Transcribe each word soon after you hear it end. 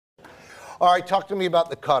All right, talk to me about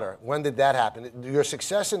the cutter. When did that happen? Your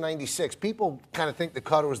success in '96, people kind of think the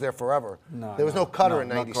cutter was there forever. No, there was no cutter in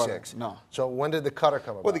no '96. No. So when did the cutter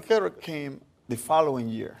come about? Well, the cutter came the following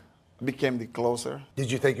year, became the closer. Did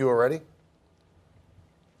you think you were ready?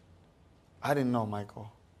 I didn't know,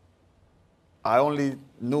 Michael. I only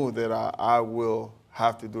knew that I will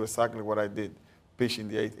have to do exactly what I did, pitch in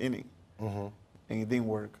the 8th inning. And it didn't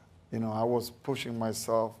work. You know, I was pushing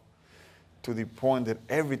myself to the point that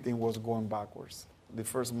everything was going backwards. The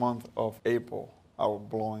first month of April, I was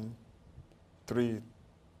blowing 3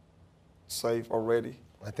 safe already.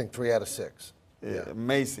 I think 3 out of 6. Yeah.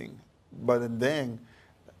 Amazing. But then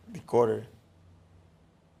the quarter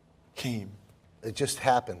came. It just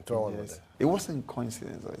happened, throwing with it. It wasn't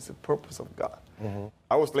coincidence. It's the purpose of God.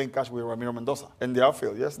 I was playing catch with Ramiro Mendoza in the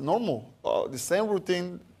outfield. Yes, normal. The same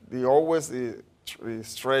routine. They always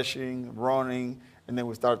stretching, running, and then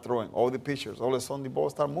we start throwing. All the pitchers. All of a sudden, the ball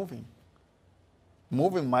start moving.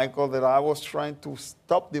 Moving, Michael, that I was trying to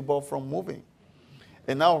stop the ball from moving.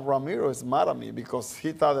 And now Ramiro is mad at me because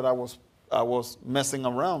he thought that I was messing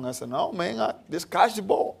around. I said, no, man, just catch the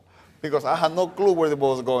ball. Because I had no clue where the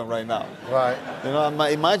ball was going right now. Right. You know,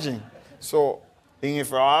 imagine. So, and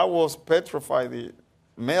if I was petrified, the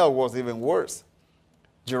Mel was even worse.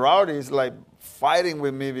 Girardi is like fighting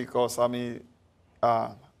with me because, I mean,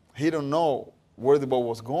 he don't know where the ball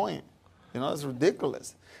was going. You know, it's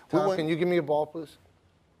ridiculous. Tom, can you give me a ball, please?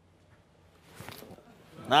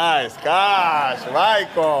 Nice catch,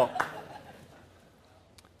 Michael.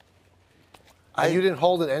 You didn't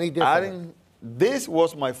hold it any differently? This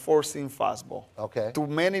was my 4-seam fastball. Okay. To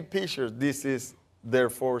many pitchers, this is their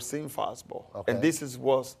 4-seam fastball. Okay. And this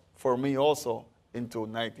was for me also into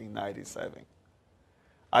 1997.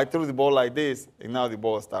 I threw the ball like this, and now the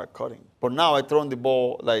ball started cutting. But now I throw the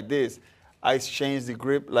ball like this. I changed the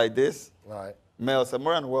grip like this. Right. Mel said,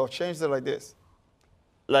 Mariano, well, change it like this.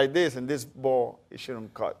 Like this, and this ball, it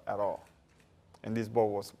shouldn't cut at all. And this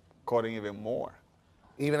ball was cutting even more.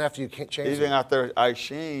 Even after you changed it? Even after I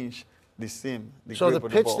changed the seam, the so grip the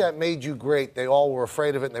of pitch the ball. that made you great, they all were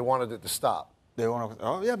afraid of it and they wanted it to stop. They want to,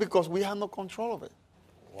 oh yeah, because we had no control of it.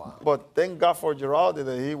 Wow. But thank God for Girardi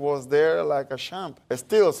that he was there like a champ.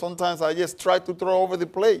 Still, sometimes I just try to throw over the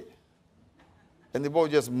plate, and the ball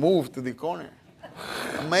just moved to the corner.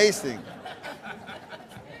 Amazing.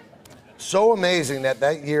 So amazing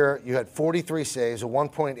that year you had 43 saves, a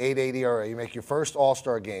 1.88 ERA. You make your first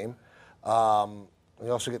All-Star game.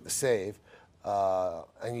 You also get the save.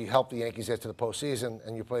 And you help the Yankees get to the postseason,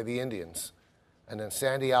 and you play the Indians. And then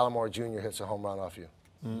Sandy Alomar Jr. hits a home run off you.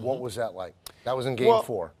 What was that like? That was in Game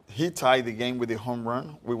 4. He tied the game with the home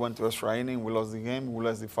run. We went to extra inning. We lost the game. We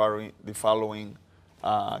lost the following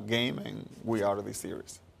game, and we out of the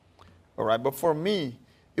series. All right, but for me,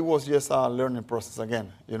 it was just a learning process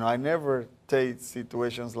again. You know, I never take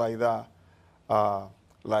situations like that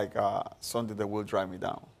like something that will drive me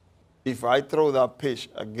down. If I throw that pitch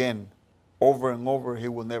again, over and over, he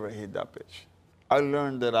will never hit that pitch. I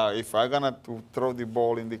learned that if I'm going to throw the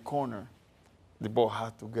ball in the corner, the ball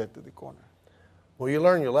has to get to the corner. Well, you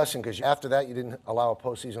learned your lesson because after that, you didn't allow a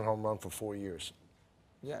postseason home run for 4 years.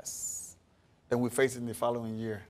 Yes. And we faced it in the following year.